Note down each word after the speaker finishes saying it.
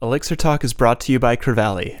Elixir Talk is brought to you by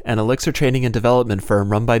Crevally, an Elixir training and development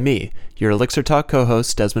firm run by me, your Elixir Talk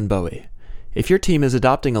co-host, Desmond Bowie. If your team is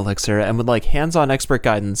adopting Elixir and would like hands-on expert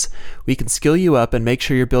guidance, we can skill you up and make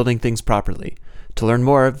sure you're building things properly. To learn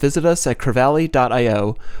more, visit us at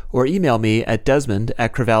crevally.io or email me at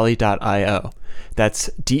desmond@crevally.io. That's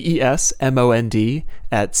DESMOND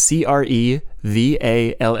at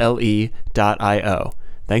CREVALLE.io.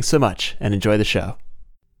 Thanks so much, and enjoy the show.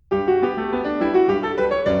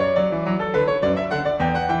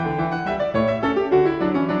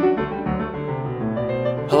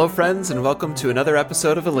 Hello, friends, and welcome to another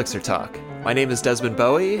episode of Elixir Talk. My name is Desmond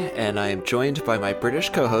Bowie, and I am joined by my British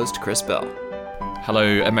co-host, Chris Bell.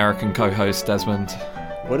 Hello, American co-host Desmond.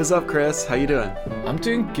 What is up, Chris? How you doing? I'm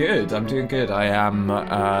doing good. I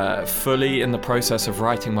am fully in the process of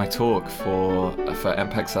writing my talk for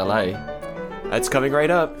MPEX LA. It's coming right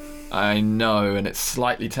up. I know, and it's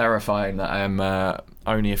slightly terrifying that I am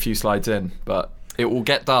only a few slides in, but it will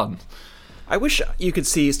get done. I wish you could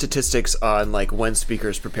see statistics on like when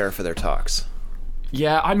speakers prepare for their talks.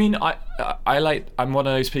 Yeah, I mean, I'm one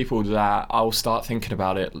of those people that I'll start thinking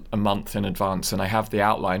about it a month in advance, and I have the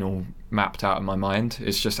outline all mapped out in my mind.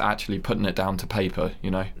 It's just actually putting it down to paper,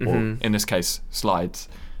 you know, or in this case, slides.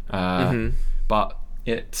 But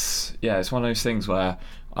it's one of those things where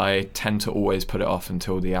I tend to always put it off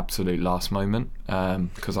until the absolute last moment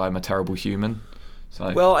because I'm a terrible human.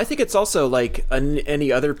 So. Well, I think it's also like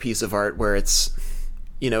any other piece of art where it's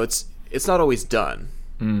not always done.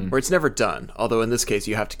 Or it's never done, although in this case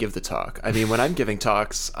you have to give the talk. I mean, when I'm giving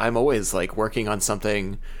talks, I'm always like working on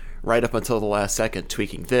something right up until the last second,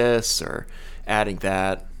 tweaking this or adding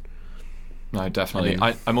that. No, definitely.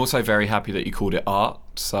 I'm also very happy that you called it art.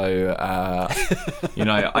 So,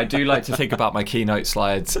 I do like to think about my keynote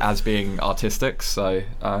slides as being artistic. So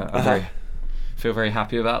I feel very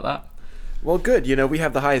happy about that. Well, good. We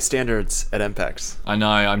have the highest standards at MPEX. I know.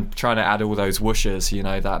 I'm trying to add all those whooshes,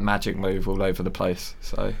 that magic move all over the place.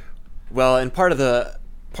 So, well, and part of the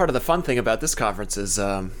fun thing about this conference is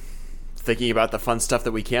thinking about the fun stuff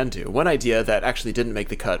that we can do. One idea that actually didn't make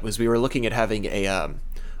the cut was we were looking at having a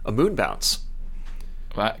moon bounce.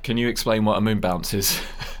 Can you explain what a moon bounce is?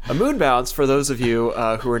 A moon bounce, for those of you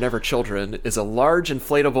who are never children, is a large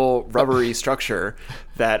inflatable rubbery structure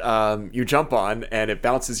that you jump on and it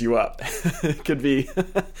bounces you up. It could be a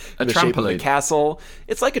the trampoline. Shape of a castle.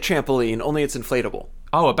 It's like a trampoline, only it's inflatable.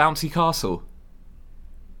 Oh, a bouncy castle.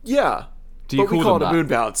 Yeah. We call it a moon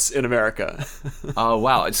bounce in America. Oh,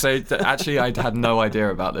 wow. So actually, I had no idea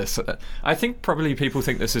about this. I think probably people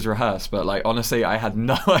think this is rehearsed, but honestly, I had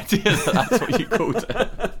no idea that that's what you called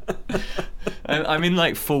it. And I'm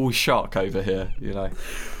in full shock over here,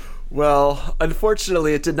 Well,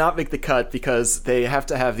 unfortunately, it did not make the cut because they have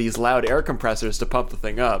to have these loud air compressors to pump the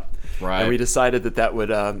thing up. Right. And we decided that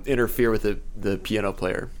would interfere with the piano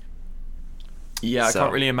player. Yeah, I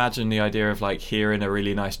can't really imagine the idea of hearing a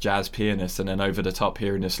really nice jazz pianist and then over the top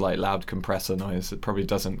hearing this loud compressor noise. It probably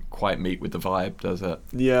doesn't quite meet with the vibe, does it?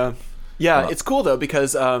 Yeah, it's cool though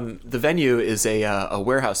because the venue is a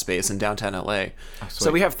warehouse space in downtown LA. Oh,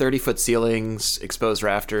 so we have 30-foot ceilings, exposed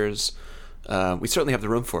rafters. We certainly have the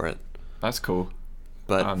room for it. That's cool.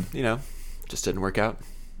 But just didn't work out.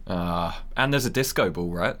 And there's a disco ball,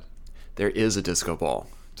 right? There is a disco ball.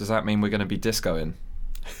 Does that mean we're going to be discoing?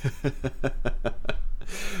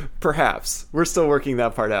 Perhaps. We're still working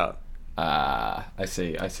that part out. I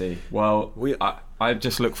see. Well, I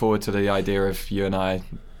just look forward to the idea of you and I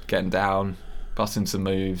getting down, busting some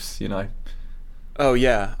moves, Oh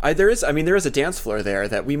yeah, there is a dance floor there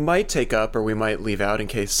that we might take up or we might leave out in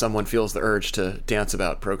case someone feels the urge to dance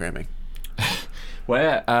about programming.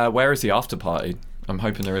 Where is the after party? I'm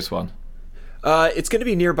hoping there is one. It's going to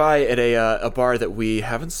be nearby at a bar that we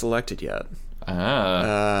haven't selected yet.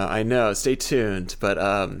 I know. Stay tuned. But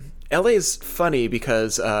LA is funny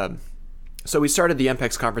because so we started the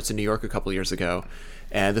MPEX conference in New York a couple years ago,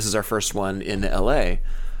 and this is our first one in LA.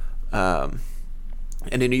 And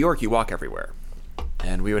in New York, you walk everywhere,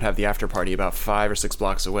 and we would have the after party about 5 or 6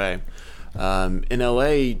 blocks away. In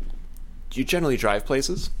LA, you generally drive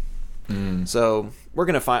places, so we're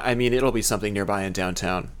gonna find. I mean, it'll be something nearby in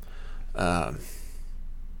downtown.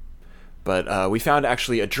 But we found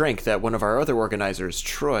actually a drink that one of our other organizers,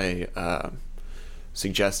 Troy,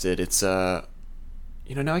 suggested. It's now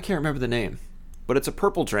I can't remember the name, but it's a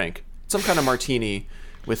purple drink, some kind of martini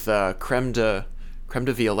with creme de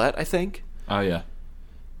violette, I think. Oh yeah.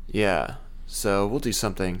 Yeah. So we'll do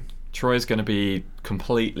something. Troy's going to be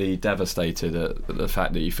completely devastated at the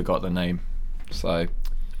fact that you forgot the name. So.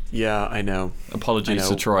 Yeah, I know. Apologies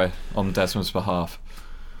to Troy on Desmond's behalf.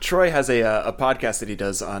 Troy has a podcast that he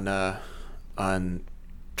does on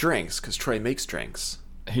drinks, because Troy makes drinks.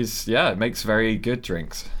 Makes very good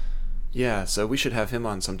drinks. Yeah, so we should have him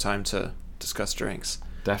on sometime to discuss drinks.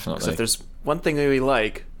 Definitely. Because if there's one thing that we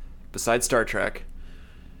like, besides Star Trek,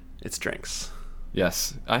 it's drinks.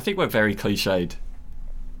 Yes. I think we're very cliched.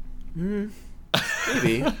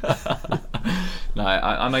 Maybe. No,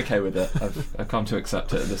 I'm okay with it. I've come to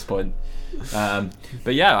accept it at this point.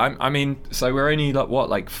 But yeah, I mean, so we're only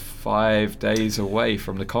like 5 days away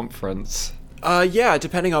from the conference. Yeah,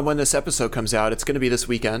 depending on when this episode comes out, it's going to be this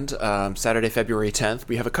weekend, Saturday, February 10th.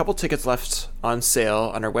 We have a couple tickets left on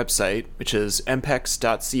sale on our website, which is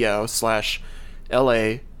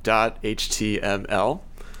mpex.co/la.html.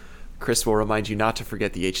 Chris will remind you not to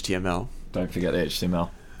forget the HTML. Don't forget the HTML.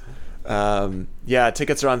 Yeah,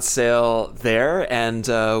 tickets are on sale there, and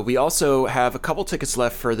we also have a couple tickets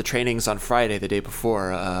left for the trainings on Friday, the day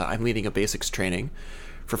before. I'm leading a basics training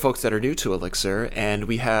for folks that are new to Elixir, and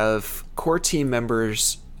we have core team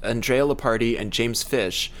members Andrea Lepardi and James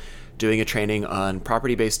Fish doing a training on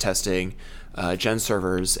property-based testing, gen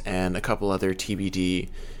servers, and a couple other TBD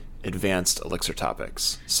advanced Elixir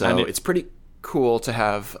topics. So it's pretty cool to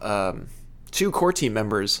have 2 core team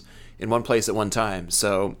members in one place at one time.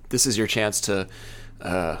 So this is your chance to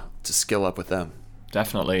skill up with them.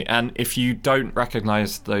 Definitely. And if you don't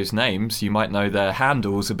recognize those names, you might know their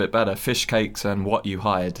handles a bit better. Fish Cakes and What You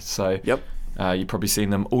Hide. So yep. You've probably seen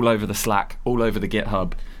them all over the Slack, all over the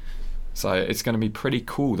GitHub. So it's going to be pretty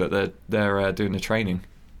cool that they're doing the training.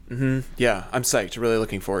 Mm-hmm. Yeah, I'm psyched. Really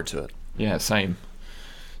looking forward to it. Yeah, same.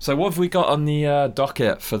 So what have we got on the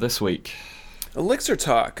docket for this week? Elixir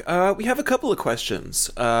Talk. We have a couple of questions.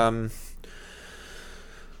 Let's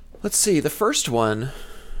see. The first one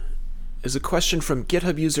is a question from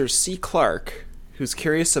GitHub user C. Clark, who's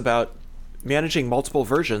curious about managing multiple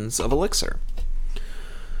versions of Elixir.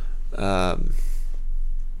 Reading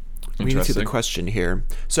through the question here.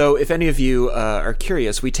 So if any of you are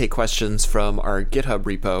curious, we take questions from our GitHub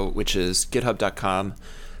repo, which is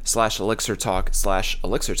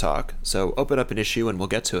github.com/elixirtalk/elixir talk. So open up an issue and we'll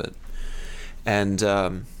get to it. And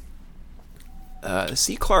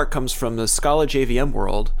C. Clark comes from the Scala JVM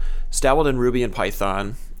world, dabbled in Ruby and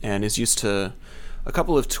Python, and is used to a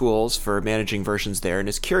couple of tools for managing versions there, and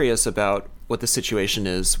is curious about what the situation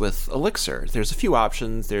is with Elixir. There's a few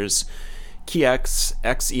options. There's KeyX,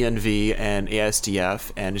 XENV, and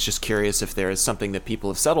ASDF, and is just curious if there is something that people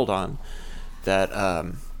have settled on that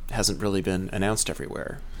hasn't really been announced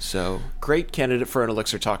everywhere. So, great candidate for an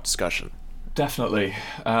Elixir Talk discussion. Definitely.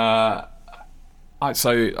 I'll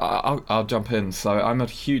jump in. So I'm a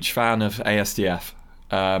huge fan of ASDF.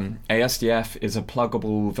 ASDF is a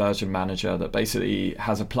pluggable version manager that basically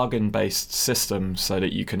has a plugin-based system so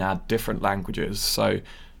that you can add different languages. So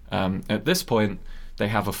at this point, they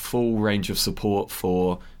have a full range of support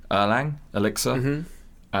for Erlang, Elixir.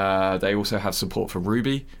 Mm-hmm. They also have support for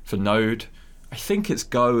Ruby, for Node. I think it's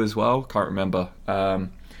Go as well. Can't remember.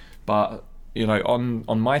 But you know,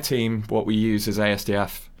 on my team, what we use is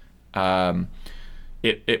ASDF.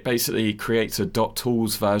 It basically creates a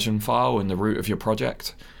 .tools version file in the root of your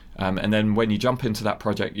project. And then when you jump into that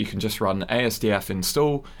project, you can just run ASDF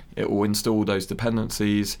install. It will install those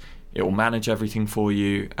dependencies. It will manage everything for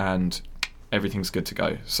you, and everything's good to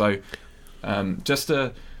go. So just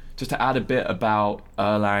to add a bit about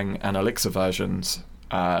Erlang and Elixir versions.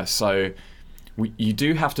 You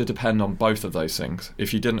do have to depend on both of those things,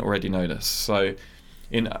 if you didn't already know this. So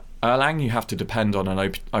in Erlang, you have to depend on an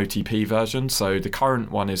OTP version. So the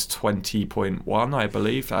current one is 20.1, I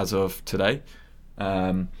believe, as of today.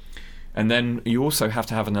 And then you also have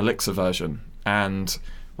to have an Elixir version. And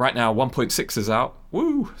right now, 1.6 is out.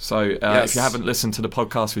 Woo! So If you haven't listened to the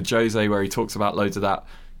podcast with Jose where he talks about loads of that,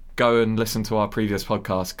 go and listen to our previous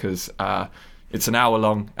podcast, because it's an hour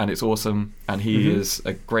long and it's awesome. And he is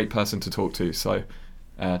a great person to talk to. So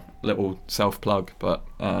little self-plug, but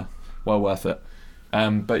well worth it.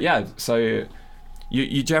 But yeah, so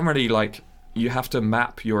you generally you have to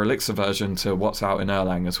map your Elixir version to what's out in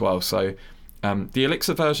Erlang as well. So the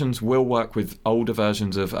Elixir versions will work with older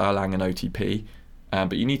versions of Erlang and OTP,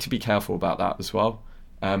 but you need to be careful about that as well.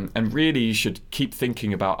 And really, you should keep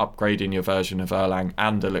thinking about upgrading your version of Erlang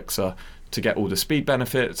and Elixir to get all the speed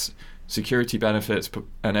benefits, security benefits,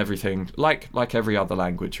 and everything, like every other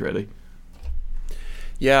language, really.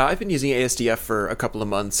 Yeah, I've been using ASDF for a couple of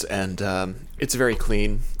months, and it's very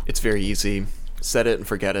clean. It's very easy. Set it and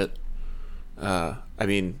forget it. I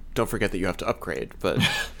mean, don't forget that you have to upgrade, but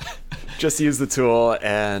just use the tool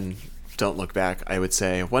and don't look back, I would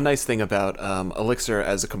say. One nice thing about Elixir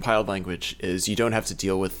as a compiled language is you don't have to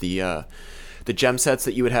deal with the gem sets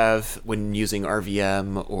that you would have when using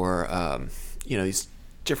RVM or these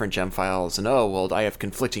different gem files, and I have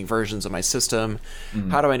conflicting versions of my system.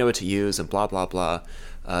 How do I know what to use, and blah, blah, blah.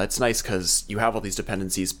 It's nice because you have all these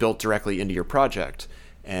dependencies built directly into your project,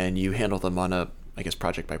 and you handle them on a, I guess,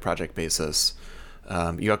 project-by-project basis.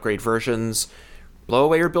 You upgrade versions, blow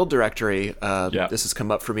away your build directory. This has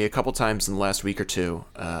come up for me a couple times in the last week or two.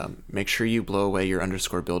 Make sure you blow away your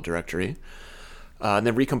 _build directory, and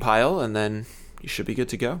then recompile, and then you should be good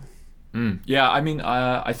to go. Yeah, I mean,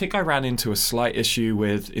 I think I ran into a slight issue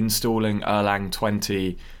with installing Erlang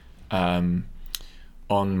 20 on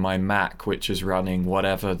my Mac, which is running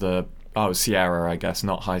whatever Sierra, I guess,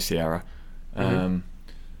 not High Sierra.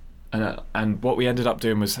 And what we ended up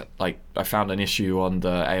doing was, like, I found an issue on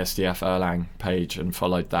the ASDF Erlang page and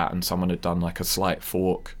followed that, and someone had done like a slight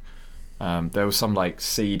fork. There was some like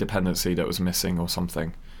C dependency that was missing or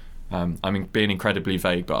something. I mean, being incredibly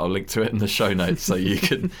vague, but I'll link to it in the show notes so you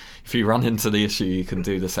can, if you run into the issue, you can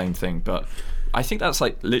do the same thing. But I think that's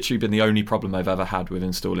like literally been the only problem I've ever had with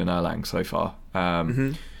installing Erlang so far.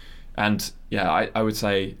 And yeah, I would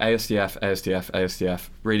say ASDF,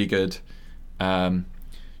 really good.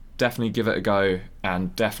 Definitely give it a go,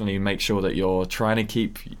 and definitely make sure that you're trying to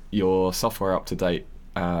keep your software up to date.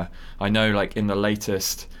 I know, like, in the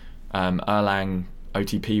latest Erlang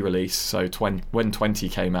OTP release, so when 20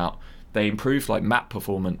 came out, they improved like map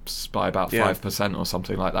performance by about 5% or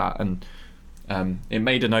something like that, and it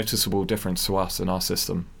made a noticeable difference to us in our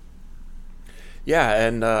system. Yeah,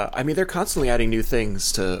 and I mean, they're constantly adding new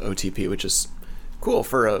things to OTP, which is cool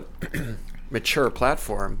for a mature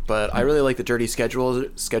platform, but I really like the dirty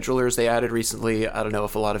schedulers they added recently. I don't know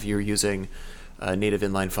if a lot of you are using native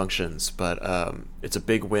inline functions, but it's a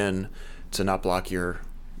big win to not block your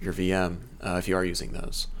VM if you are using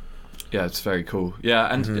those. Yeah, it's very cool.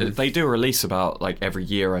 Yeah, and they do a release about like every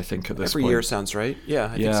year, I think, at this point. Every year sounds right.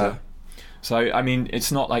 Yeah, I think so. So, I mean,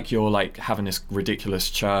 it's not like you're like having this ridiculous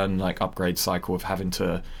churn, like upgrade cycle of having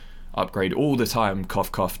to upgrade all the time,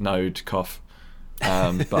 cough, cough, node, cough.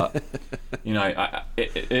 But, you know,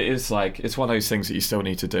 it is like, it's one of those things that you still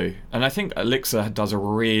need to do. And I think Elixir does a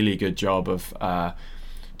really good job of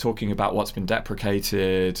talking about what's been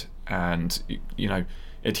deprecated and, you know,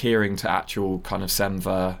 adhering to actual kind of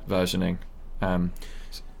SEMVer versioning.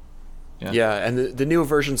 Yeah, and the newer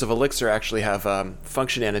versions of Elixir actually have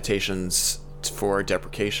function annotations for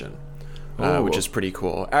deprecation, which is pretty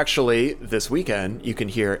cool. Actually, this weekend, you can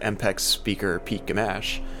hear MPEG speaker Pete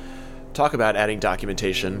Gamache talk about adding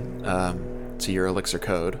documentation to your Elixir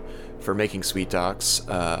code for making sweet docs.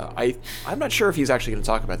 I'm not sure if he's actually going to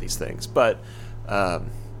talk about these things, but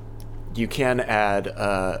you can add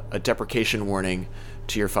a deprecation warning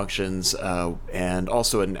to your functions, and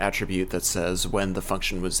also an attribute that says when the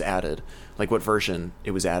function was added, like what version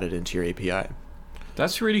it was added into your API.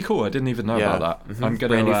 That's really cool. I didn't even know about that. I'm gonna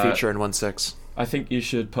brand new feature in 1.6. I think you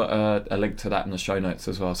should put a link to that in the show notes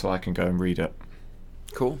as well, so I can go and read it.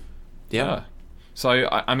 Cool. Yeah. So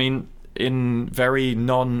I mean, in very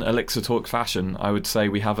non-Elixir Talk fashion, I would say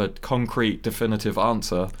we have a concrete, definitive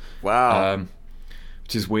answer. Wow.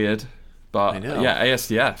 Which is weird. But yeah,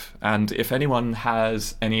 ASDF. And if anyone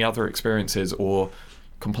has any other experiences or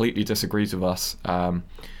completely disagrees with us,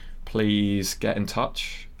 please get in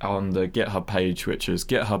touch on the GitHub page, which is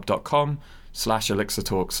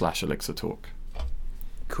github.com/ElixirTalk/ElixirTalk.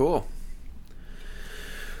 Cool.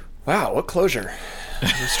 Wow, what closure.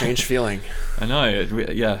 What a strange feeling. I know.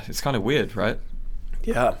 It's kind of weird, right?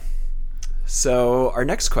 Yeah. So our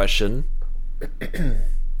next question...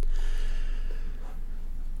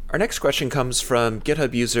 Our next question comes from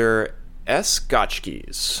GitHub user S.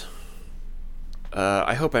 Gotchkes.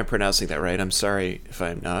 I hope I'm pronouncing that right. I'm sorry if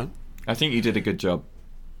I'm not. I think you did a good job.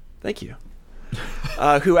 Thank you.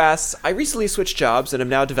 Who asks, I recently switched jobs and am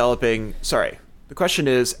now developing... Sorry. The question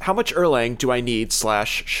is, how much Erlang do I need /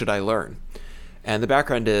 should I learn? And the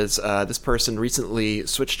background is this person recently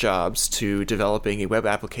switched jobs to developing a web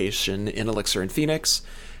application in Elixir and Phoenix,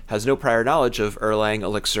 has no prior knowledge of Erlang,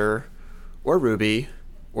 Elixir, or Ruby,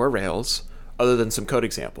 or Rails, other than some code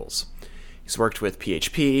examples. He's worked with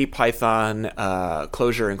PHP, Python,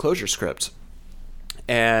 Clojure, and ClojureScript,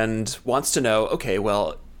 and wants to know, okay,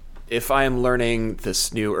 well, if I'm learning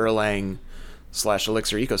this new Erlang /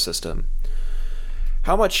 Elixir ecosystem,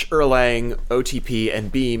 how much Erlang, OTP, and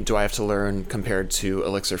Beam do I have to learn compared to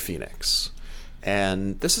Elixir Phoenix?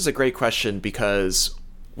 And this is a great question because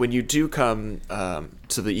when you do come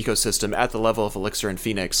to the ecosystem at the level of Elixir and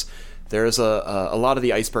Phoenix, there's a lot of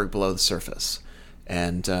the iceberg below the surface.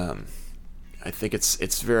 And I think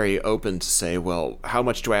it's very open to say, well, how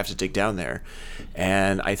much do I have to dig down there?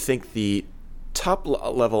 And I think the top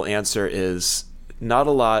level answer is not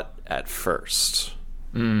a lot at first.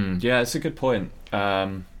 Yeah, it's a good point.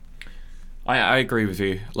 I agree with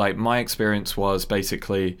you. Like, my experience was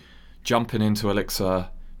basically jumping into Elixir,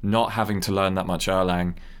 not having to learn that much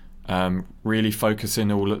Erlang, really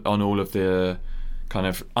focusing on all of the kind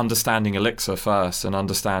of understanding Elixir first and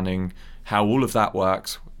understanding how all of that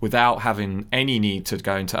works without having any need to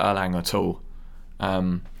go into Erlang at all.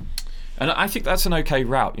 And I think that's an okay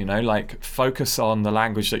route, like focus on the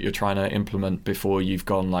language that you're trying to implement before you've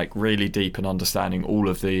gone like really deep in understanding all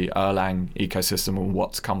of the Erlang ecosystem and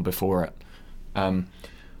what's come before it.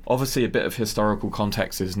 Obviously, a bit of historical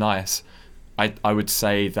context is nice. I would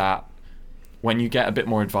say that when you get a bit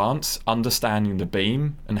more advanced, understanding the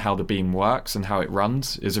beam and how the beam works and how it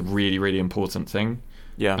runs is a really, really important thing.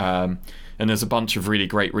 Yeah. And there's a bunch of really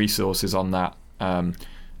great resources on that.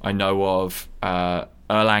 I know of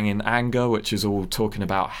Erlang in Anger, which is all talking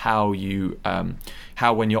about how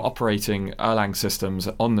when you're operating Erlang systems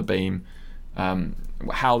on the beam,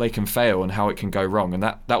 how they can fail and how it can go wrong. And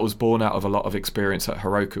that was born out of a lot of experience at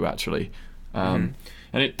Heroku, actually. And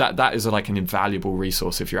that is like an invaluable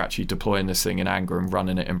resource if you're actually deploying this thing in Anger and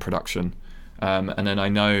running it in production. And then I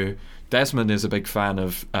know Desmond is a big fan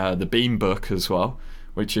of the Beam book as well,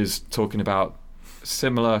 which is talking about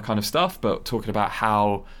similar kind of stuff, but talking about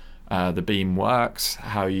how the Beam works,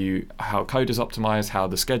 how code is optimized, how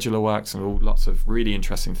the scheduler works, and lots of really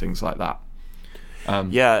interesting things like that.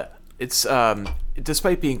 Yeah, it's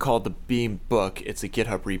despite being called the Beam book, it's a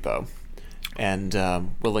GitHub repo, and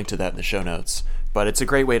we'll link to that in the show notes. But it's a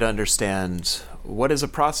great way to understand what is a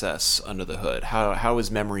process under the hood, how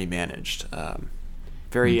is memory managed.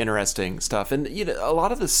 Very interesting stuff, and a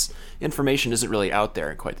lot of this information isn't really out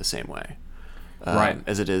there in quite the same way, right,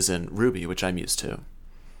 as it is in Ruby, which I'm used to.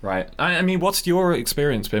 Right. I mean, what's your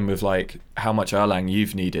experience been with like how much Erlang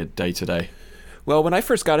you've needed day to day? Well, when I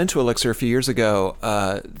first got into Elixir a few years ago,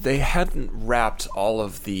 they hadn't wrapped all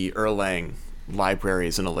of the Erlang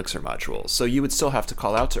libraries in Elixir modules, so you would still have to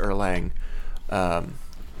call out to Erlang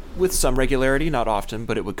with some regularity, not often,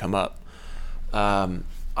 but it would come up. I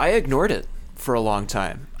ignored it for a long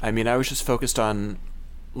time. I mean, I was just focused on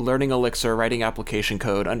learning Elixir, writing application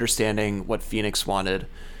code, understanding what Phoenix wanted,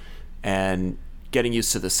 and getting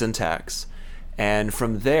used to the syntax. And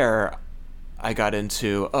from there, I got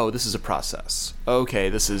into, this is a process. Okay,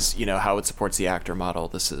 this is how it supports the actor model.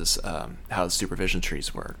 This is how the supervision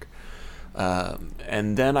trees work.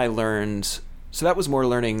 And then I learned, so that was more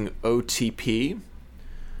learning OTP,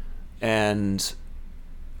 and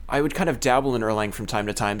I would kind of dabble in Erlang from time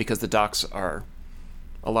to time because the docs are,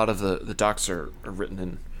 a lot of the docs are written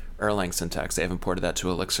in Erlang syntax. They haven't ported that to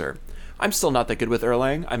Elixir. I'm still not that good with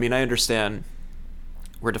Erlang. I mean, I understand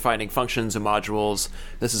we're defining functions and modules.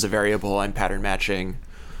 This is a variable. I'm pattern matching,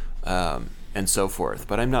 and so forth.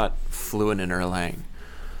 But I'm not fluent in Erlang.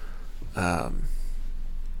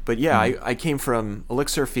 But yeah, I came from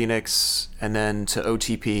Elixir, Phoenix, and then to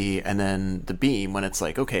OTP, and then the Beam, when it's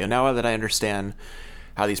like, okay, now that I understand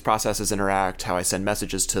how these processes interact, how I send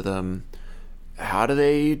messages to them, how do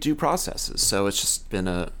they do processes? So it's just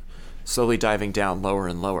been slowly diving down lower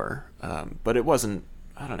and lower. But it wasn't,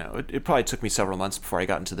 I don't know, it probably took me several months before I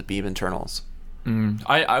got into the Beam internals.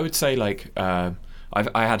 I would say like I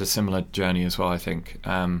had a similar journey as well, I think.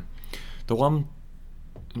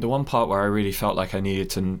 The one part where I really felt like I needed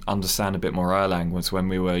to understand a bit more Erlang was when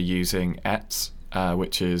we were using ETS, ETS,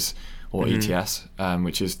 which is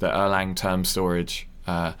the Erlang term storage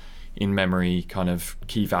in-memory kind of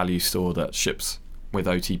key value store that ships with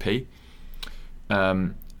OTP.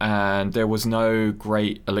 And there was no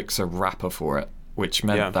great Elixir wrapper for it, which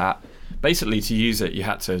meant that basically to use it, you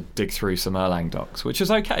had to dig through some Erlang docs, which is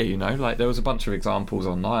okay, like there was a bunch of examples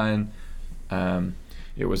online.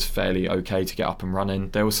 It was fairly okay to get up and running.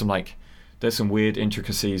 There's some weird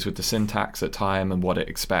intricacies with the syntax at time and what it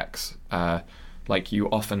expects. Like you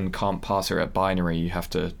often can't pass it at binary. You have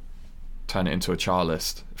to turn it into a char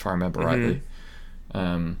list, if I remember rightly.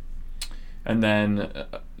 And then,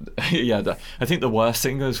 I think the worst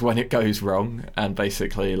thing is when it goes wrong and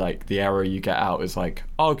basically like the error you get out is like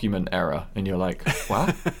argument error, and you're like,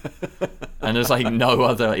 what? And there's like no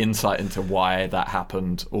other insight into why that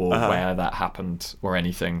happened or where that happened or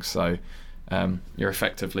anything. So you're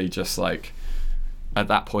effectively just like, at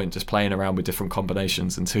that point, just playing around with different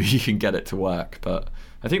combinations until you can get it to work. But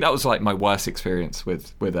I think that was like my worst experience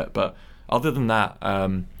with it. But other than that,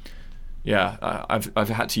 I've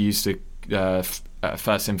had to use the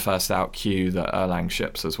first in first out queue that Erlang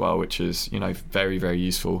ships as well, which is very, very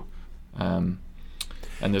useful. And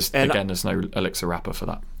there's no Elixir wrapper for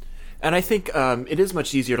that. And I think it is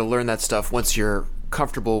much easier to learn that stuff once you're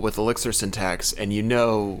comfortable with Elixir syntax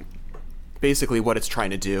and basically what it's trying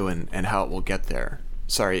to do and how it will get there.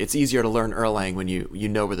 it's easier to learn Erlang when you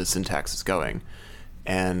know where the syntax is going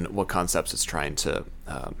and what concepts it's trying to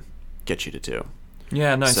get you to do.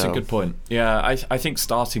 Yeah, no, it's a good point. Yeah, I think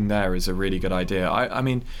starting there is a really good idea. I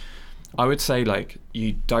mean, I would say, like,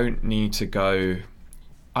 you don't need to go...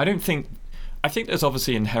 I think there's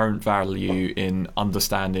obviously inherent value in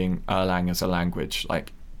understanding Erlang as a language,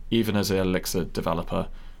 like, even as an Elixir developer.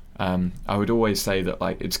 I would always say that,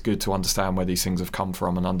 like, it's good to understand where these things have come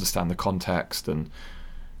from and understand the context and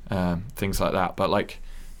things like that. But, like,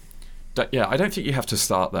 I don't think you have to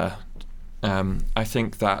start there. I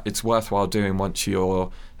think that it's worthwhile doing once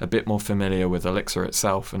you're a bit more familiar with Elixir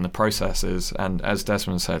itself and the processes, and as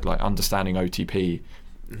Desmond said, like, understanding OTP.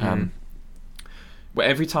 But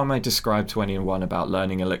every time I describe to anyone about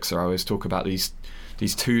learning Elixir, I always talk about these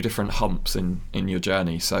two different humps in your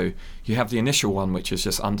journey. So you have the initial one, which is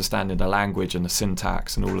just understanding the language and the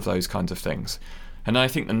syntax and all of those kinds of things. And I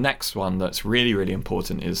think the next one that's really, really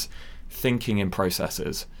important is thinking in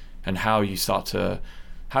processes and how you start to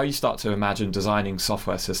imagine designing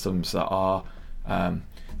software systems that are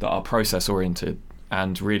process oriented,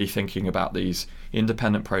 and really thinking about these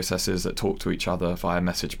independent processes that talk to each other via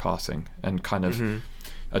message passing, and kind of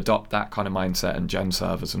adopt that kind of mindset and gem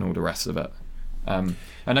servers and all the rest of it. And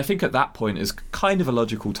I think at that point is kind of a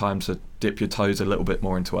logical time to dip your toes a little bit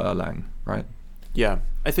more into Erlang, right? Yeah,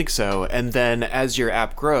 I think so. And then as your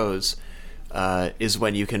app grows, is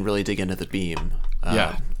when you can really dig into the Beam. Yeah, I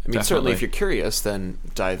mean, definitely. Certainly if you're curious, then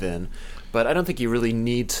dive in. But I don't think you really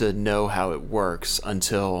need to know how it works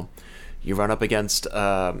until you run up against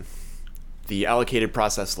the allocated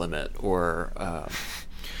process limit, or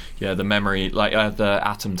the memory, like the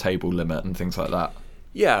atom table limit and things like that.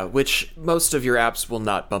 Yeah, which most of your apps will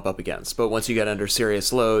not bump up against. But once you get under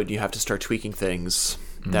serious load, you have to start tweaking things.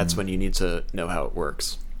 That's when you need to know how it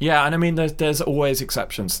works. Yeah, and I mean, there's always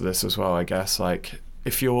exceptions to this as well, I guess. Like,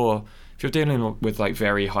 if you're dealing with, like,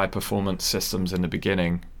 very high performance systems in the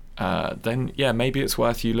beginning, then yeah, maybe it's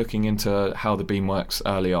worth you looking into how the Beam works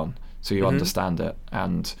early on, so you understand it,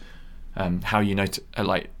 and how you know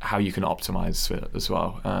how you can optimize it as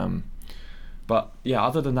well. But yeah,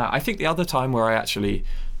 other than that, I think the other time where I actually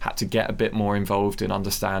had to get a bit more involved in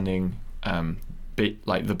understanding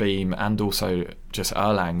like the Beam and also just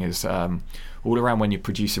Erlang is all around when you're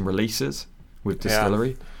producing releases with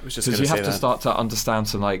Distillery. Because you have to start to understand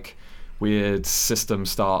some, like, weird system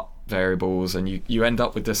start variables, and you end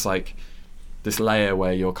up with this layer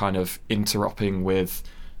where you're kind of interrupting with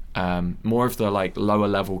more of the, like, lower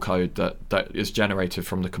level code that is generated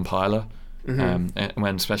from the compiler, and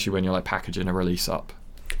especially when you're, like, packaging a release up.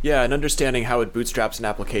 Yeah, and understanding how it bootstraps an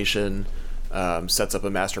application, sets up a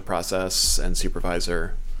master process and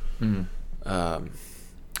supervisor,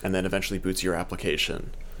 and then eventually boots your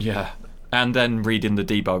application. Yeah. And then reading the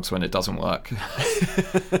debugs when it doesn't work.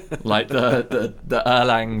 Like the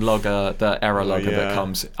Erlang logger, the error logger that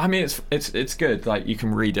comes. I mean, it's good. Like, you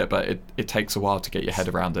can read it, but it takes a while to get your head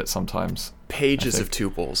around it sometimes. Pages of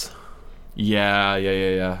tuples.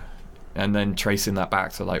 Yeah. And then tracing that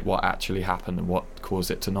back to, like, what actually happened and what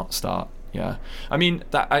caused it to not start. Yeah. I mean,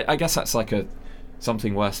 I guess that's like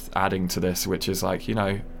something worth adding to this, which is, like, you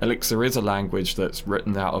know, Elixir is a language that's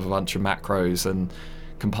written out of a bunch of macros and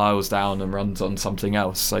compiles down and runs on something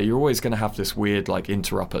else, so you're always going to have this weird, like,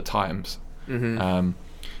 interrupt at times. And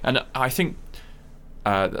I think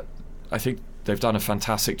they've done a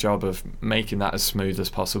fantastic job of making that as smooth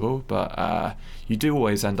as possible, but you do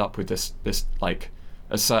always end up with this like,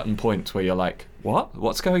 a certain point where you're like,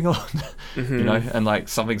 what's going on? You know, and, like,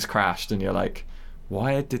 something's crashed and you're like,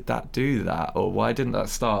 why did that do that, or why didn't that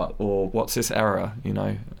start, or what's this error, you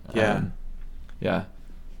know? Yeah.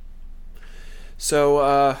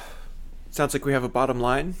 So, sounds like we have a bottom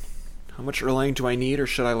line. How much Erlang do I need, or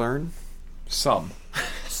should I learn? Some.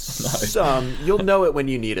 Some. You'll know it when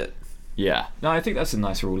you need it. Yeah. No, I think that's a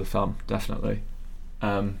nice rule of thumb, definitely.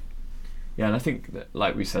 Yeah, and I think that,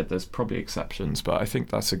 like we said, there's probably exceptions, but I think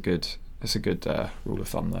that's a good rule of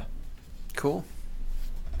thumb there. Cool.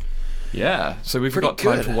 Yeah. So we've Pretty got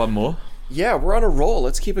time good. for one more. Yeah, we're on a roll.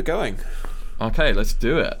 Let's keep it going. Okay, let's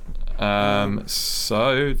do it.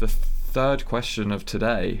 So the third question of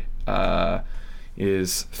today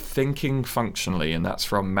is thinking functionally, and that's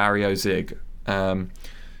from Mario Zig.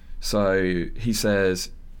 So he says,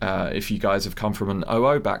 if you guys have come from an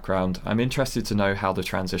OO background, I'm interested to know how the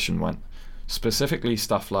transition went. Specifically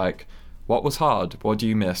stuff like, what was hard, what do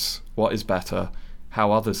you miss, what is better,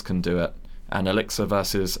 how others can do it, and Elixir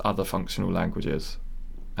versus other functional languages.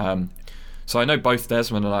 So I know both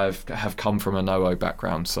Desmond and I have come from an OO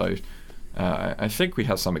background, so I think we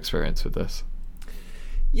have some experience with this.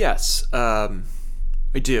 Yes.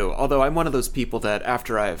 I do. Although I'm one of those people that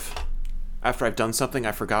after I've done something,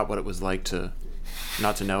 I forgot what it was like to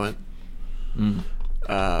not to know it.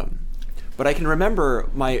 But I can remember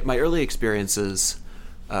my early experiences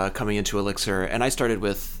coming into Elixir, and I started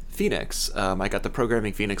with Phoenix. I got the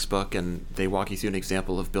Programming Phoenix book, and they walk you through an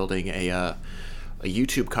example of building a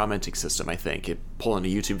YouTube commenting system, I think. You pull in a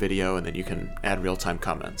YouTube video, and then you can add real-time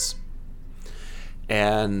comments.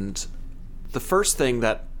 And the first thing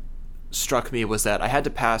that struck me was that I had to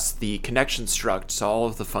pass the connection struct to all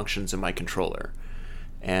of the functions in my controller.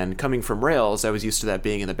 And coming from Rails, I was used to that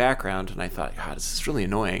being in the background, and I thought, God, this is really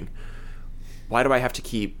annoying. Why do I have to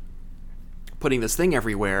keep putting this thing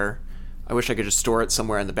everywhere? I wish I could just store it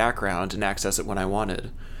somewhere in the background and access it when I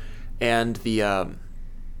wanted. And the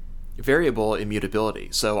variable immutability.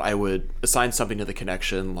 So I would assign something to the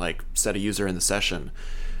connection, like set a user in the session,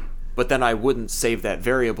 but then I wouldn't save that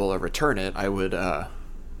variable or return it. I would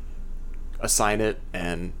assign it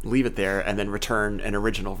and leave it there and then return an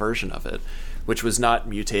original version of it, which was not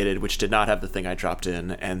mutated, which did not have the thing I dropped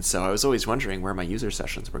in. And so I was always wondering where my user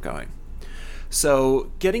sessions were going.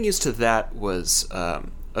 So getting used to that was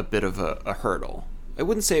a bit of a hurdle. I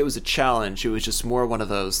wouldn't say it was a challenge. It was just more one of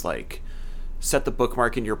those, like, set the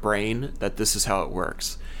bookmark in your brain that this is how it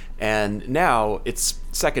works. And now it's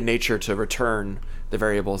second nature to return the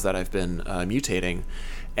variables that I've been mutating.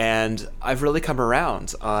 And I've really come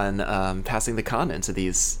around on passing the con into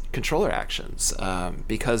these controller actions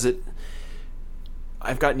because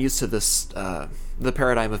I've gotten used to this, the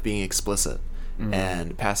paradigm of being explicit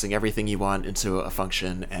and passing everything you want into a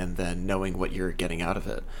function and then knowing what you're getting out of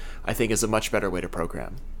it, I think is a much better way to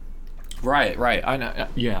program. Right. I know.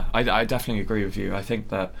 Yeah, I definitely agree with you. I think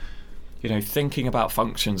that, thinking about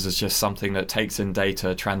functions as just something that takes in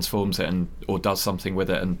data, transforms it, or does something with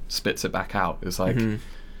it and spits it back out is like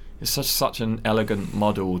it's such an elegant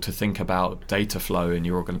model to think about data flow in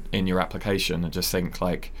your application, and just think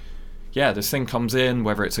like, yeah, this thing comes in,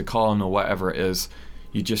 whether it's a con or whatever it is,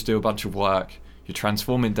 you just do a bunch of work, you're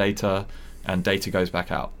transforming data, and data goes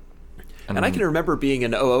back out. And I can remember being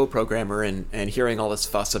an OO programmer and hearing all this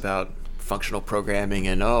fuss about functional programming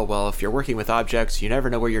and, if you're working with objects, you never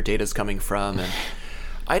know where your data's coming from. And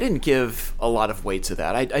I didn't give a lot of weight to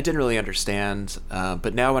that. I didn't really understand.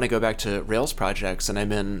 But now when I go back to Rails projects and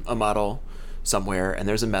I'm in a model somewhere and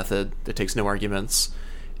there's a method that takes no arguments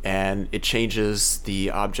and it changes the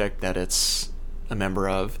object that it's a member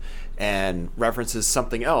of and references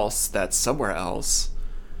something else that's somewhere else,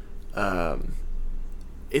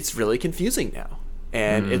 it's really confusing now.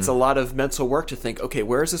 And it's a lot of mental work to think, okay,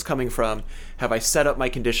 where is this coming from? Have I set up my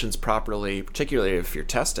conditions properly, particularly if you're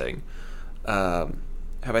testing? Have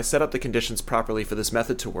I set up the conditions properly for this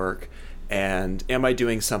method to work? And am I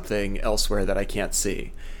doing something elsewhere that I can't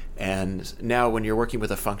see? And now when you're working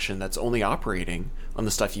with a function that's only operating on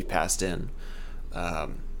the stuff you passed in,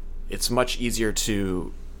 it's much easier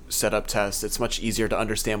to set up tests. It's much easier to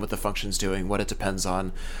understand what the function's doing, what it depends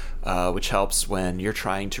on, which helps when you're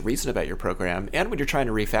trying to reason about your program and when you're trying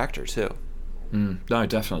to refactor too. No,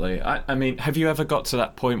 definitely. I mean, have you ever got to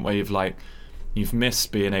that point where you've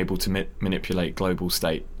missed being able to manipulate global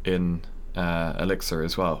state in Elixir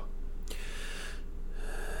as well?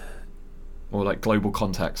 Or like global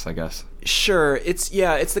context, I guess. Sure. It's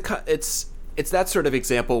that sort of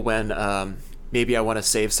example when maybe I want to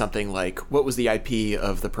save something like, what was the IP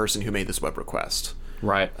of the person who made this web request?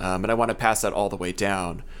 Right. And I want to pass that all the way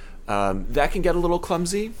down. That can get a little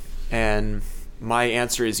clumsy, and my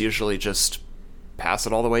answer is usually just pass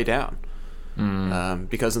it all the way down.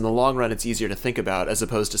 Because in the long run, it's easier to think about as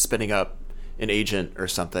opposed to spinning up an agent or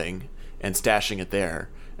something and stashing it there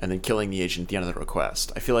and then killing the agent at the end of the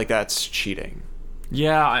request. I feel like that's cheating.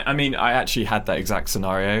 Yeah, I mean, I actually had that exact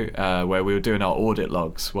scenario where we were doing our audit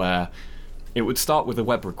logs where it would start with a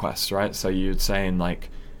web request, right? So you'd say, like,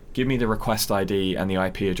 give me the request ID and the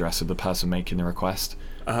IP address of the person making the request.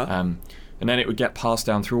 And then it would get passed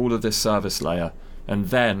down through all of this service layer. And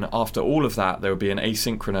then after all of that, there would be an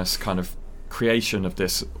asynchronous kind of creation of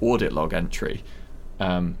this audit log entry.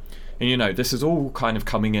 And, this is all kind of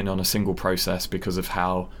coming in on a single process because of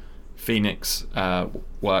how Phoenix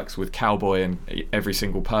works with Cowboy, and every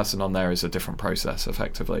single person on there is a different process,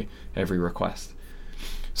 effectively, every request.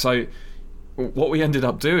 So what we ended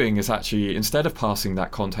up doing is actually, instead of passing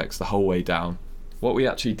that context the whole way down, what we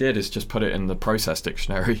actually did is just put it in the process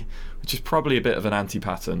dictionary, which is probably a bit of an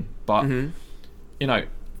anti-pattern, but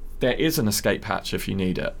there is an escape hatch if you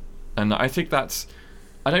need it. And I think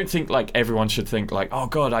I don't think like everyone should think like, oh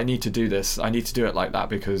god, I need to do this, I need to do it like that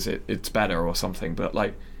because it's better or something. But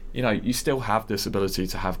like, you still have this ability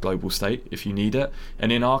to have global state if you need it.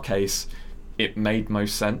 And in our case, it made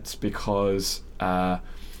most sense because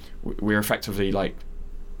we're effectively like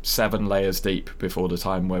 7 layers deep before the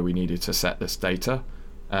time where we needed to set this data.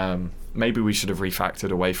 Maybe we should have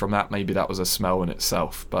refactored away from that. Maybe that was a smell in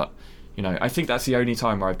itself. But, I think that's the only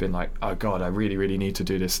time where I've been like, oh God, I really, really need to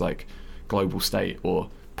do this like global state or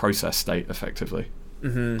process state effectively.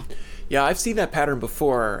 Mm-hmm. Yeah, I've seen that pattern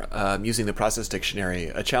before using the process dictionary.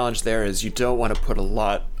 A challenge there is you don't want to put a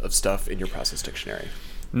lot of stuff in your process dictionary.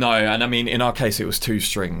 No, and I mean, in our case, it was 2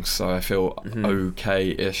 strings, so I feel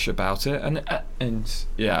okay-ish about it. And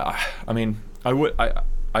yeah, I mean,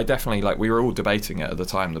 I definitely, like, we were all debating it at the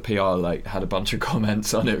time. The PR, like, had a bunch of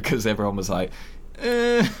comments on it because everyone was like,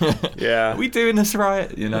 yeah, are we doing this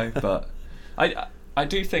right? But I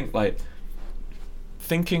do think, like,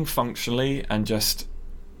 thinking functionally and just,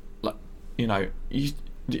 like,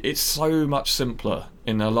 it's so much simpler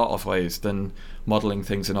in a lot of ways than modeling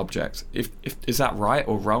things in objects. If is that right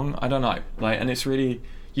or wrong? I don't know. Like, and it's really,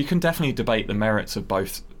 you can definitely debate the merits of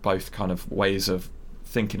both kind of ways of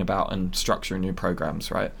thinking about and structuring new programs,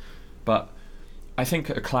 right? But I think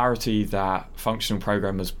a clarity that functional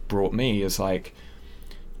programmers brought me is like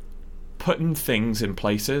putting things in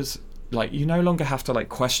places. Like, you no longer have to like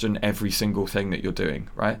question every single thing that you're doing,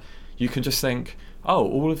 right? You can just think, oh,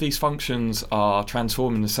 all of these functions are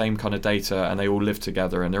transforming the same kind of data and they all live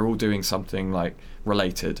together and they're all doing something like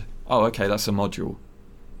related. Oh, okay, that's a module.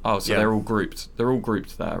 Oh, so they're all grouped. They're all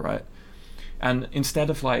grouped there, right? And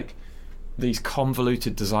instead of like these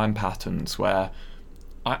convoluted design patterns where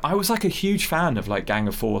I was like a huge fan of like Gang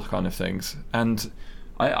of 4 kind of things. And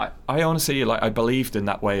I honestly, like, I believed in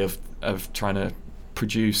that way of trying to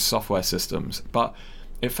produce software systems. But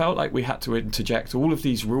it felt like we had to interject all of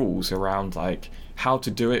these rules around like how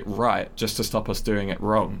to do it right just to stop us doing it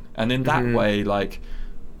wrong. And in that way, like,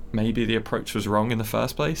 maybe the approach was wrong in the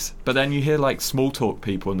first place. But then you hear like small talk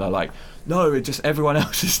people and they're like, no, it just everyone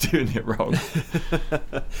else is doing it wrong.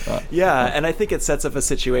 And I think it sets up a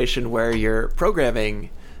situation where you're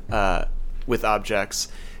programming with objects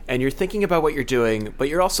and you're thinking about what you're doing, but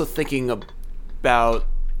you're also thinking about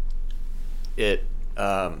it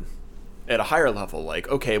at a higher level, like,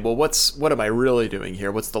 okay, well, what am I really doing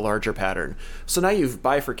here? What's the larger pattern? So now you've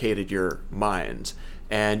bifurcated your mind,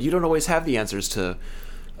 and you don't always have the answers to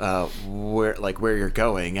where you're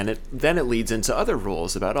going, and then it leads into other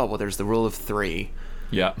rules about, oh, well, there's the rule of 3.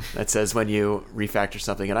 Yeah. That says when you refactor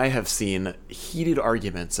something, and I have seen heated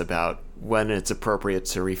arguments about when it's appropriate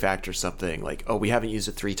to refactor something, like, oh, we haven't used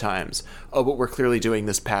it 3 times. Oh, but we're clearly doing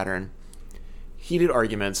this pattern. Heated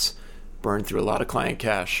arguments burn through a lot of client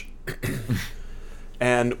cache.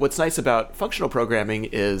 And what's nice about functional programming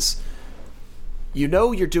is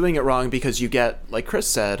you're doing it wrong because you get, like Chris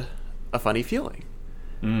said, a funny feeling.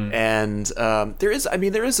 And there is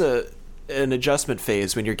an adjustment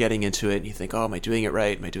phase when you're getting into it and you think, oh, am I doing it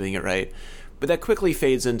right? Am I doing it right? But that quickly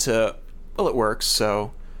fades into, well, it works,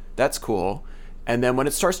 so that's cool. And then when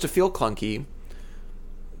it starts to feel clunky,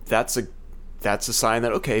 that's a sign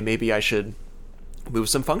that, okay, maybe I should move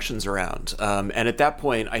some functions around. And at that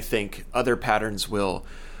point, I think other patterns will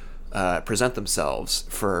present themselves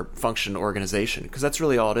for function organization, because that's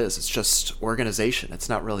really all it is. It's just organization. It's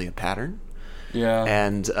not really a pattern. Yeah.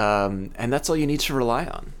 And that's all you need to rely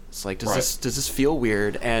on. It's like, does this feel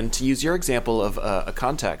weird? And to use your example of a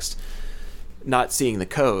context, not seeing the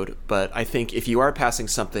code, but I think if you are passing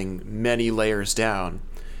something many layers down,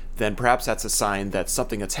 then perhaps that's a sign that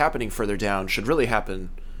something that's happening further down should really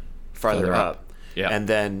happen farther up. Yeah. And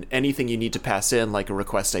then anything you need to pass in, like a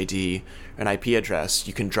request ID, an IP address,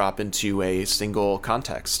 you can drop into a single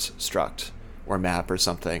context struct or map or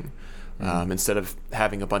something, instead of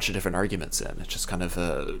having a bunch of different arguments in. It's just kind of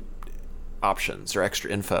options or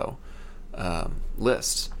extra info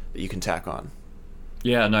lists that you can tack on.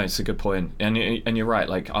 Yeah, no, it's a good point. And you're right,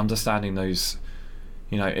 like understanding those,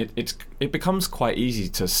 it becomes quite easy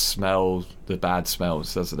to smell the bad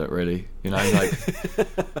smells, doesn't it, really? Like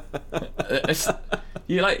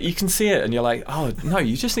you can see it and you're like, oh no,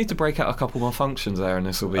 you just need to break out a couple more functions there and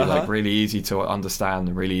this will be like really easy to understand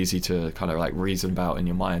and really easy to kind of like reason about in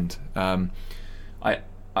your mind. I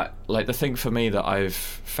like, the thing for me that I've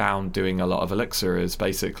found doing a lot of Elixir is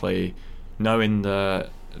basically knowing the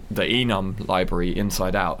enum library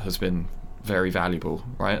inside out has been very valuable,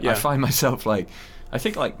 right? Yeah. I find myself like, I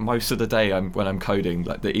think like most of the day when I'm coding,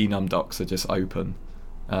 like the enum docs are just open,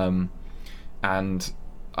 and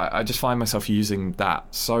I just find myself using that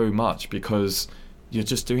so much because you're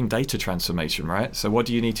just doing data transformation, right? So what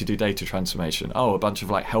do you need to do data transformation? Oh, a bunch of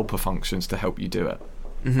like helper functions to help you do it.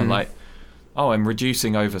 And like, oh, I'm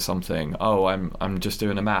reducing over something. Oh, I'm just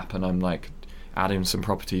doing a map and I'm like adding some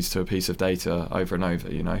properties to a piece of data over and over.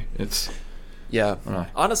 It's Yeah.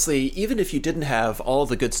 Honestly, even if you didn't have all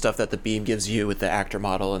the good stuff that the Beam gives you with the actor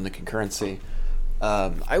model and the concurrency,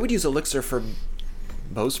 I would use Elixir for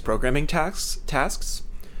most programming tasks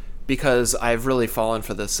because I've really fallen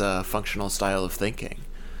for this functional style of thinking.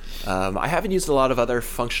 I haven't used a lot of other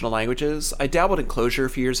functional languages. I dabbled in Clojure a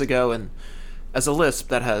few years ago, and as a Lisp,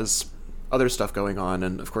 that has other stuff going on,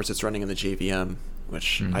 and of course it's running in the JVM,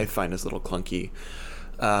 which I find is a little clunky.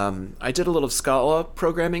 I did a little Scala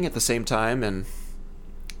programming at the same time, and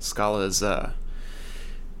Scala is I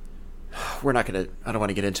don't want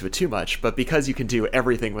to get into it too much, but because you can do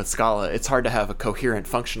everything with Scala, it's hard to have a coherent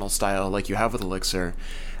functional style like you have with Elixir.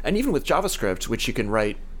 And even with JavaScript, which you can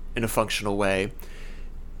write in a functional way,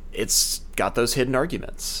 it's got those hidden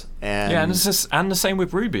arguments. And the same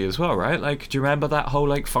with Ruby as well, right? Like, do you remember that whole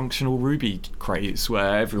like functional Ruby craze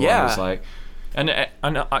where everyone was like, and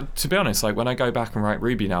to be honest, like when I go back and write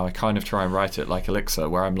Ruby now, I kind of try and write it like Elixir,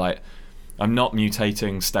 where I'm like, I'm not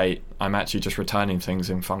mutating state, I'm actually just returning things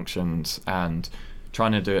in functions and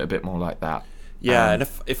trying to do it a bit more like that. Yeah, and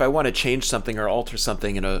if I want to change something or alter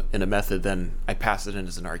something in a method, then I pass it in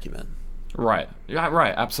as an argument. Right. Yeah,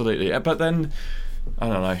 right, absolutely. But then I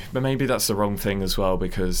don't know, but maybe that's the wrong thing as well,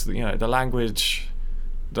 because the language,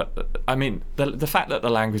 the fact that the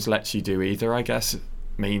language lets you do either, I guess,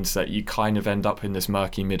 means that you kind of end up in this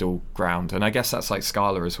murky middle ground. And I guess that's like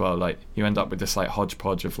Scala as well. Like you end up with this like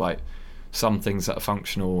hodgepodge of like some things that are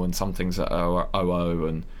functional and some things that are OO,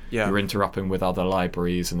 and you're interrupting with other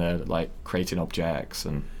libraries and they're like creating objects,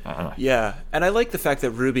 and I don't know. Yeah, and I like the fact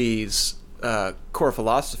that Ruby's core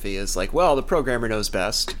philosophy is like, well, the programmer knows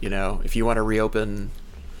best. If you want to reopen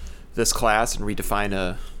this class and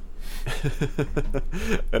redefine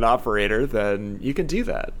an operator, then you can do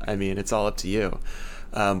that. I mean, it's all up to you.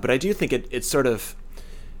 But I do think it's sort of,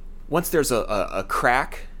 once there's a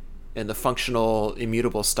crack in the functional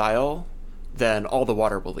immutable style, then all the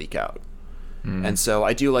water will leak out. And so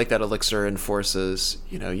I do like that Elixir enforces,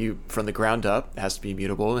 you from the ground up, it has to be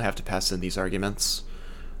immutable and have to pass in these arguments.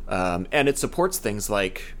 And it supports things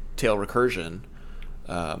like tail recursion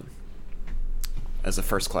as a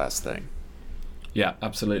first class thing. Yeah,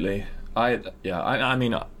 absolutely. I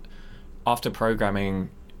mean, after programming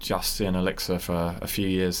just in Elixir for a few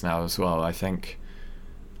years now as well, I think,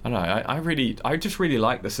 I don't know, I just really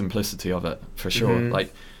like the simplicity of it, for sure.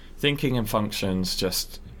 Like thinking in functions,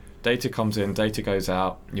 just data comes in, data goes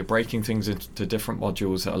out, you're breaking things into different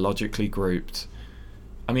modules that are logically grouped.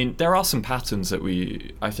 I mean, there are some patterns that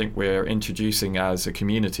I think we're introducing as a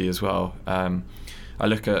community as well. I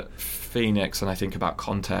look at Phoenix and I think about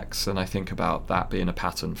context, and I think about that being a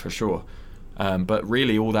pattern for sure. But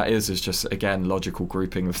really all that is just, again, logical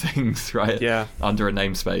grouping of things, right? Yeah. Under a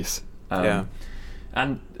namespace.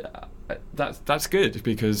 And that's good,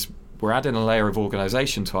 because we're adding a layer of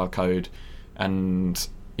organization to our code, and,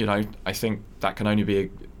 I think that can only be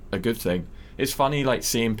a good thing. It's funny, like,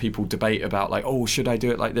 seeing people debate about, like, oh, should I do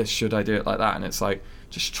it like this? Should I do it like that? And it's like,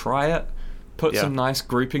 just try it. Put some nice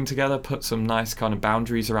grouping together. Put some nice kind of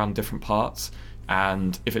boundaries around different parts.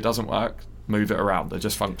 And if it doesn't work, move it around. They're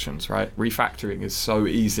just functions, right? Refactoring is so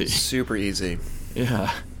easy. Super easy.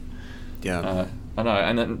 Yeah. Yeah. I know.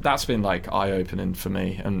 And then that's been, like, eye-opening for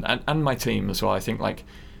me. And my team as well. I think, like,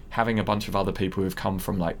 having a bunch of other people who've come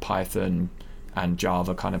from, like, Python and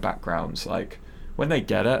Java kind of backgrounds, like, when they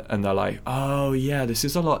get it and they're like, oh yeah, this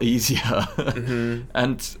is a lot easier.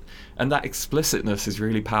 and that explicitness is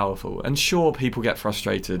really powerful. And sure, people get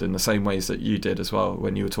frustrated in the same ways that you did as well,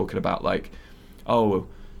 when you were talking about, like, oh,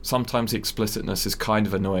 sometimes the explicitness is kind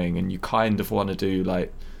of annoying, and you kind of want to do,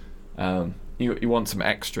 like, you want some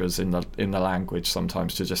extras in the language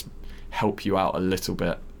sometimes to just help you out a little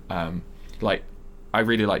bit. Like, I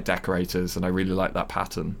really like decorators, and I really like that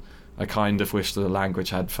pattern. I kind of wish the language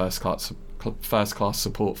had first class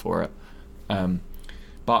support for it,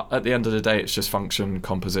 but at the end of the day, it's just function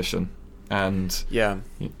composition, and you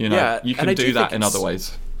can do that in other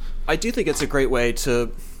ways. I do think it's a great way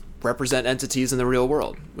to represent entities in the real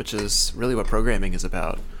world, which is really what programming is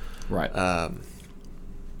about. Right.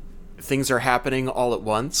 Things are happening all at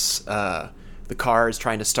once. The car is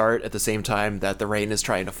trying to start at the same time that the rain is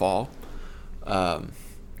trying to fall,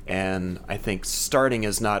 and I think starting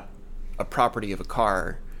is not a property of a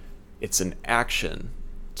car. It's an action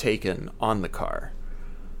taken on the car.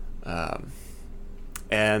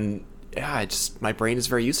 And yeah, my brain is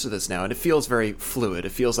very used to this now, and it feels very fluid.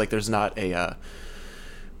 It feels like there's not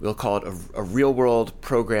we'll call it a real world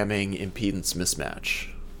programming impedance mismatch.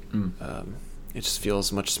 It just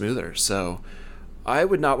feels much smoother. So I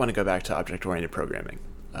would not want to go back to object-oriented programming.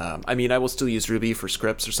 I mean, I will still use Ruby for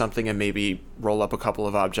scripts or something, and maybe roll up a couple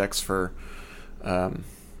of objects for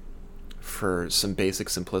for some basic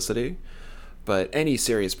simplicity. But any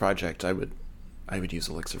serious project, I would use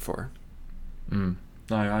Elixir for. No,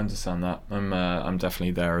 I understand that. I'm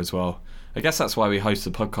definitely there as well. I guess that's why we host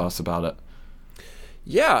a podcast about it.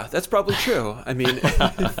 Yeah, that's probably true. I mean,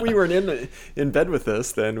 if we weren't in bed with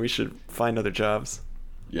this, then we should find other jobs.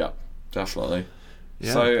 Yeah, definitely.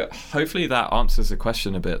 Yeah. So hopefully that answers the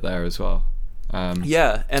question a bit there as well.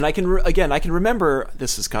 Yeah, and I can remember,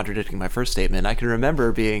 this is contradicting my first statement, I can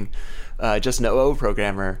remember being just an OO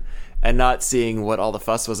programmer and not seeing what all the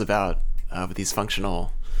fuss was about with these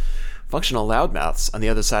functional loudmouths on the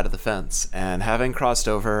other side of the fence. And having crossed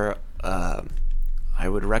over, I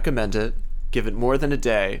would recommend it. Give it more than a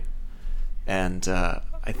day, and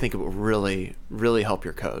I think it will really, really help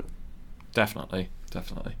your code. Definitely.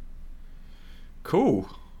 Cool.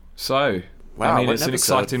 So, wow, I mean, it's an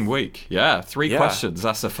exciting week. Yeah, 3 questions.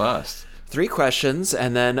 That's the first. 3 questions,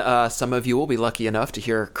 and then some of you will be lucky enough to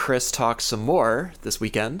hear Chris talk some more this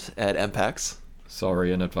weekend at MPEX.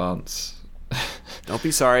 Sorry in advance. Don't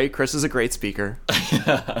be sorry. Chris is a great speaker.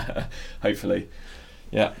 Hopefully.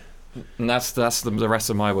 Yeah. And that's the rest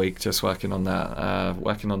of my week, just working on that,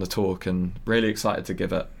 working on the talk, and really excited to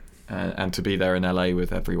give it and to be there in LA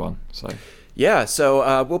with everyone. So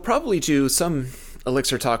we'll probably do some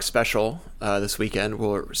Elixir Talk special this weekend.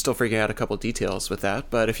 We're still figuring out a couple details with that,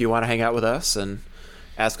 but if you want to hang out with us and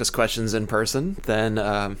ask us questions in person, then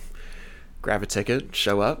grab a ticket,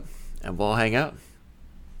 show up, and we'll hang out.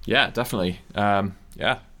 Yeah, definitely.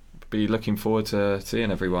 Be looking forward to seeing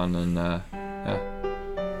everyone and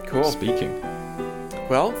cool. Speaking.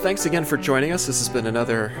 Well, thanks again for joining us. This has been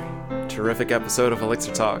another terrific episode of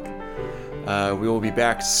Elixir Talk. We will be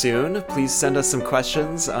back soon. Please send us some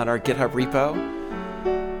questions on our GitHub repo.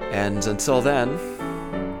 And until then,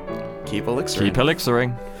 keep elixiring. Keep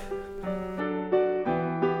elixiring.